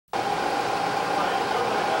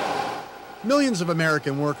Millions of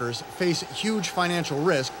American workers face huge financial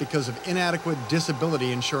risk because of inadequate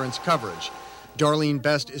disability insurance coverage. Darlene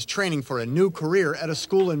Best is training for a new career at a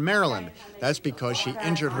school in Maryland. That's because she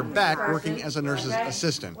injured her back working as a nurse's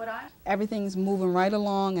assistant. Everything's moving right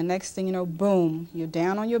along, and next thing you know, boom, you're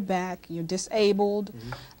down on your back, you're disabled.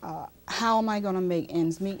 How am I going to make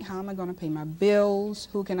ends meet? How am I going to pay my bills?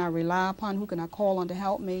 Who can I rely upon? Who can I call on to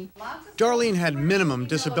help me? Darlene had minimum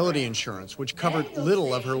disability insurance, which covered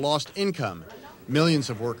little of her lost income. Millions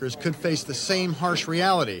of workers could face the same harsh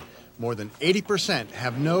reality. More than 80%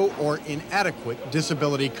 have no or inadequate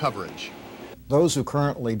disability coverage. Those who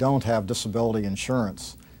currently don't have disability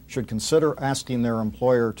insurance should consider asking their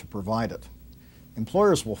employer to provide it.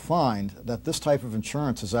 Employers will find that this type of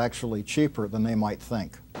insurance is actually cheaper than they might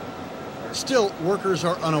think. Still, workers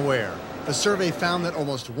are unaware. The survey found that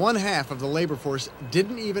almost one-half of the labor force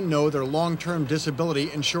didn't even know their long-term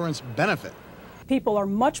disability insurance benefit. People are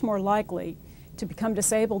much more likely to become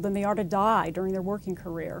disabled than they are to die during their working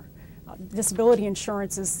career. Disability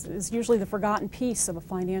insurance is usually the forgotten piece of a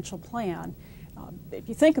financial plan. If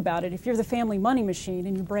you think about it, if you're the family money machine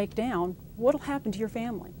and you break down, what'll happen to your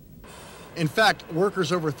family? In fact,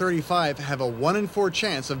 workers over 35 have a 1 in 4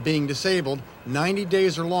 chance of being disabled 90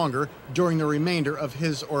 days or longer during the remainder of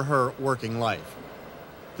his or her working life.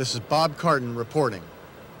 This is Bob Carden reporting.